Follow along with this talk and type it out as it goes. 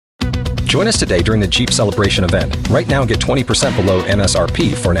Join us today during the Jeep Celebration event. Right now, get 20% below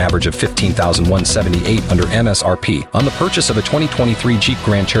MSRP for an average of $15,178 under MSRP on the purchase of a 2023 Jeep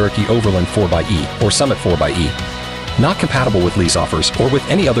Grand Cherokee Overland 4xE or Summit 4xE. Not compatible with lease offers or with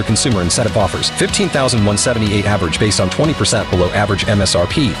any other consumer incentive offers. $15,178 average based on 20% below average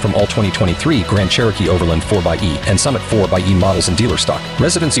MSRP from all 2023 Grand Cherokee Overland 4xE and Summit 4xE models in dealer stock.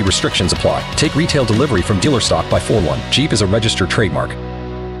 Residency restrictions apply. Take retail delivery from dealer stock by 4/1. Jeep is a registered trademark.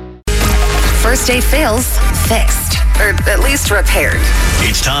 First date fails, fixed, or at least repaired.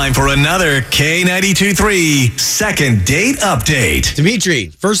 It's time for another K92.3 second date update. Dimitri,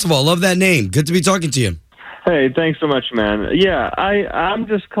 first of all, love that name. Good to be talking to you. Hey, thanks so much, man. Yeah, I'm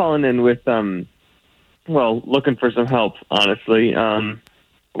just calling in with, looking for some help, honestly.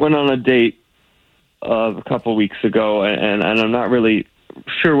 Went on a date a couple weeks ago, and I'm not really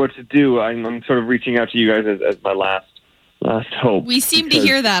sure what to do. I'm sort of reaching out to you guys as my last hope. We seem to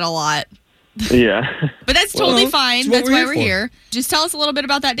hear that a lot. Yeah. But that's totally fine. That's why we're for. here. Just tell us a little bit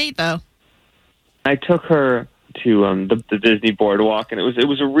about that date, though. I took her to the Disney Boardwalk, and it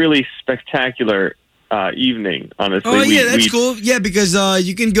was a really spectacular evening, honestly. Oh, yeah, that's cool. Yeah, because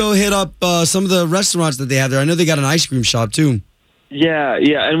you can go hit up some of the restaurants that they have there. I know they got an ice cream shop, too. Yeah,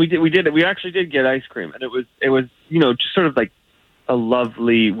 and we actually did get ice cream, and it was just sort of like a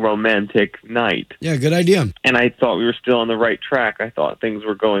lovely romantic night. Yeah, good idea. And I thought we were still on the right track. I thought things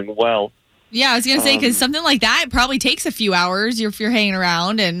were going well. Yeah, I was going to say, because something like that probably takes a few hours if you're hanging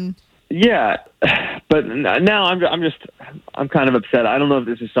around. And yeah, but now I'm kind of upset. I don't know if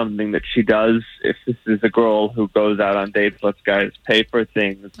this is something that she does, if this is a girl who goes out on dates, lets guys pay for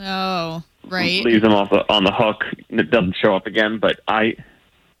things. Oh, right. Leaves them on the hook, and it doesn't show up again. But I'm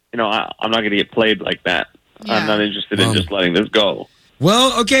not going to get played like that. Yeah. I'm not interested in just letting this go.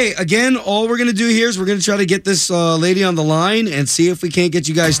 Well, okay, again, all we're going to do here is we're going to try to get this lady on the line and see if we can't get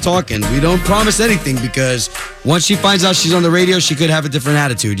you guys talking. We don't promise anything because once she finds out she's on the radio, she could have a different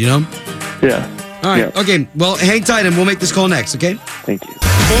attitude, you know? Yeah. All right, Yeah. okay, well, hang tight and we'll make this call next, okay? Thank you.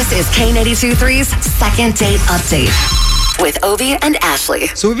 This is K92.3's second date update with Obie and Ashley.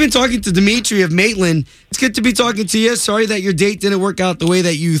 So we've been talking to Dimitri of Maitland. It's good to be talking to you. Sorry that your date didn't work out the way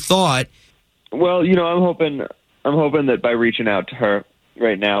that you thought. Well, I'm hoping that by reaching out to her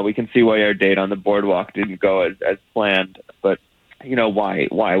right now, we can see why our date on the boardwalk didn't go as planned. But why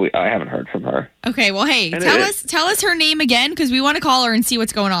I haven't heard from her. Okay, well, hey, tell us her name again, because we want to call her and see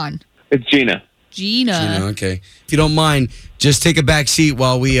what's going on. It's Gina. Gina. Okay. If you don't mind, just take a back seat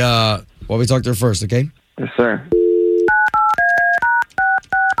while we talk to her first, okay? Yes, sir.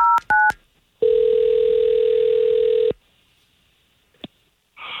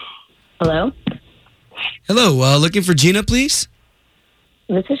 Hello? Hello, looking for Gina, please?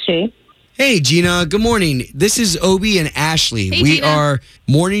 This is she. Hey, Gina. Good morning. This is Obie and Ashley. Hey, we Gina. are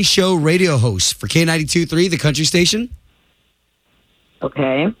morning show radio hosts for K92.3, the country station.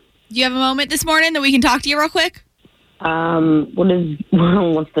 Okay. Do you have a moment this morning that we can talk to you real quick?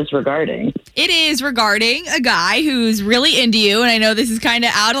 What's this regarding? It is regarding a guy who's really into you, and I know this is kind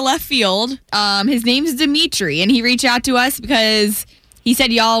of out of left field. His name's Dimitri, and he reached out to us because he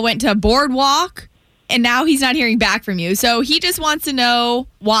said y'all went to a boardwalk, and now he's not hearing back from you. So he just wants to know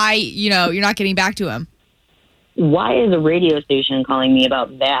why, you're not getting back to him. Why is a radio station calling me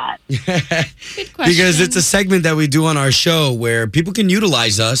about that? Good question. Because it's a segment that we do on our show where people can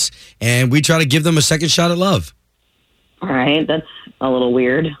utilize us, and we try to give them a second shot at love. All right, that's a little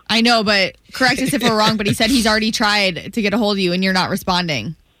weird. I know, but correct us if we're wrong, but he said he's already tried to get a hold of you, and you're not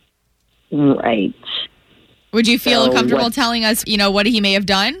responding. Right. Would you feel So comfortable what- telling us, what he may have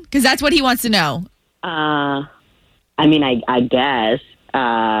done? Because that's what he wants to know. I guess.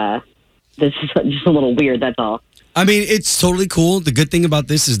 This is just a little weird, that's all. I mean, it's totally cool. The good thing about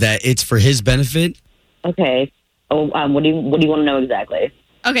this is that it's for his benefit. Okay. Oh, what do you want to know exactly?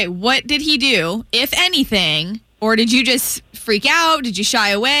 Okay, what did he do, if anything? Or did you just freak out? Did you shy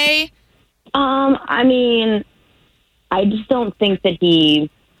away? I just don't think that he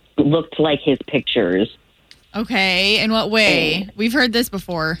looked like his pictures. Okay, in what way? We've heard this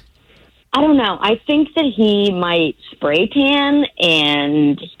before. I don't know. I think that he might spray tan,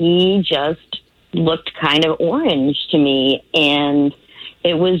 and he just looked kind of orange to me, and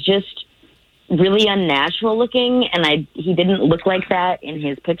it was just really unnatural looking, and he didn't look like that in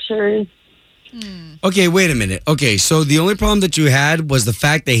his pictures. Okay, wait a minute. Okay, so the only problem that you had was the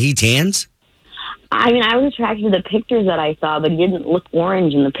fact that he tans? I was attracted to the pictures that I saw, but he didn't look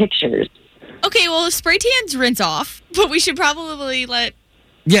orange in the pictures. Okay, well, if spray tans rinse off, but we should probably let...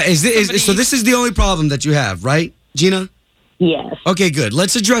 Yeah, so this is the only problem that you have, right, Gina? Yes. Okay, good.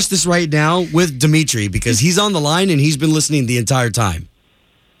 Let's address this right now with Dimitri because he's on the line and he's been listening the entire time.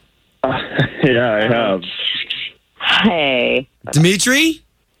 Yeah, I have. Hey. Dimitri?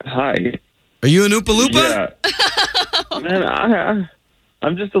 Hi. Are you an Oompa Loompa? Yeah. Man,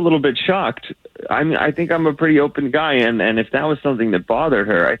 I'm just a little bit shocked. I mean, I think I'm a pretty open guy, and if that was something that bothered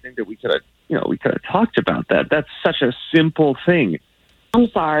her, I think that we could have talked about that. That's such a simple thing. I'm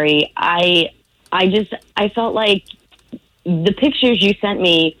sorry. I felt like the pictures you sent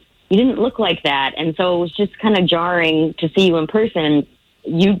me, you didn't look like that, and so it was just kind of jarring to see you in person.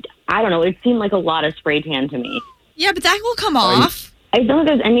 I don't know, it seemed like a lot of spray tan to me. Yeah, but that will come off. I don't think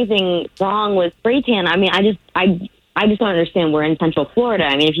there's anything wrong with spray tan. I mean, I just don't understand. We're in Central Florida.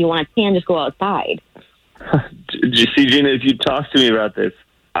 I mean, if you want to tan, just go outside. Did you see, Gina, if you talked to me about this,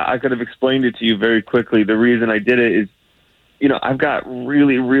 I could have explained it to you very quickly. The reason I did it is, I've got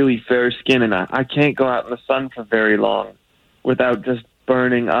really, really fair skin, and I can't go out in the sun for very long without just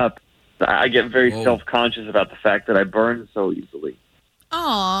burning up. I get very self-conscious about the fact that I burn so easily.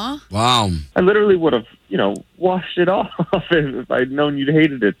 Aw. Wow. I literally would have, washed it off if I'd known you'd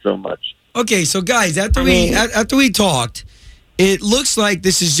hated it so much. Okay, so guys, after we talked, it looks like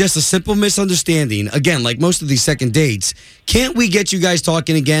this is just a simple misunderstanding. Again, like most of these second dates. Can't we get you guys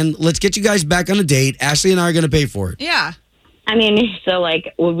talking again? Let's get you guys back on a date. Ashley and I are going to pay for it. Yeah. I mean, so,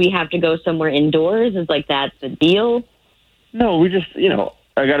 like, would we have to go somewhere indoors? Is, like, that's the deal? No, we just,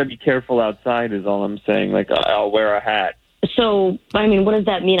 I got to be careful outside is all I'm saying. Like, I'll wear a hat. So, I mean, what does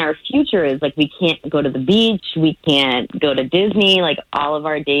that mean our future is? Like, we can't go to the beach. We can't go to Disney. Like, all of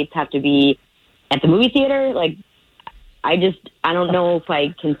our dates have to be at the movie theater. Like, I don't know if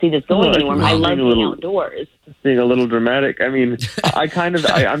I can see this going anymore. I love being outdoors. Being a little dramatic. I mean,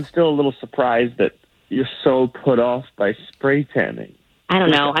 I'm still a little surprised that you're so put off by spray tanning. I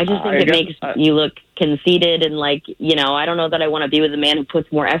don't know. I just think it makes you look conceited and like, I don't know that I want to be with a man who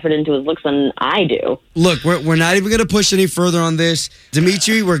puts more effort into his looks than I do. Look, we're not even going to push any further on this.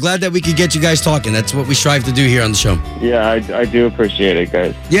 Dimitri, we're glad that we could get you guys talking. That's what we strive to do here on the show. Yeah, I do appreciate it,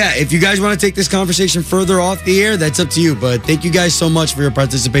 guys. Yeah, if you guys want to take this conversation further off the air, that's up to you. But thank you guys so much for your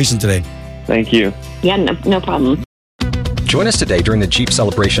participation today. Thank you. Yeah, no problem. Join us today during the Jeep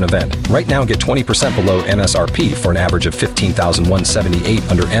Celebration event. Right now, get 20% below MSRP for an average of $15,178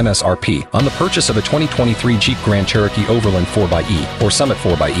 under MSRP on the purchase of a 2023 Jeep Grand Cherokee Overland 4xE or Summit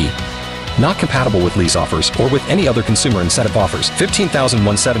 4xE. Not compatible with lease offers or with any other consumer incentive offers.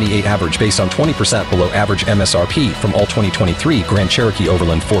 $15,178 average based on 20% below average MSRP from all 2023 Grand Cherokee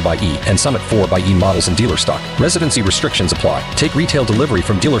Overland 4xE and Summit 4xE models in dealer stock. Residency restrictions apply. Take retail delivery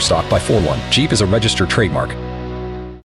from dealer stock by 4/1. Jeep is a registered trademark.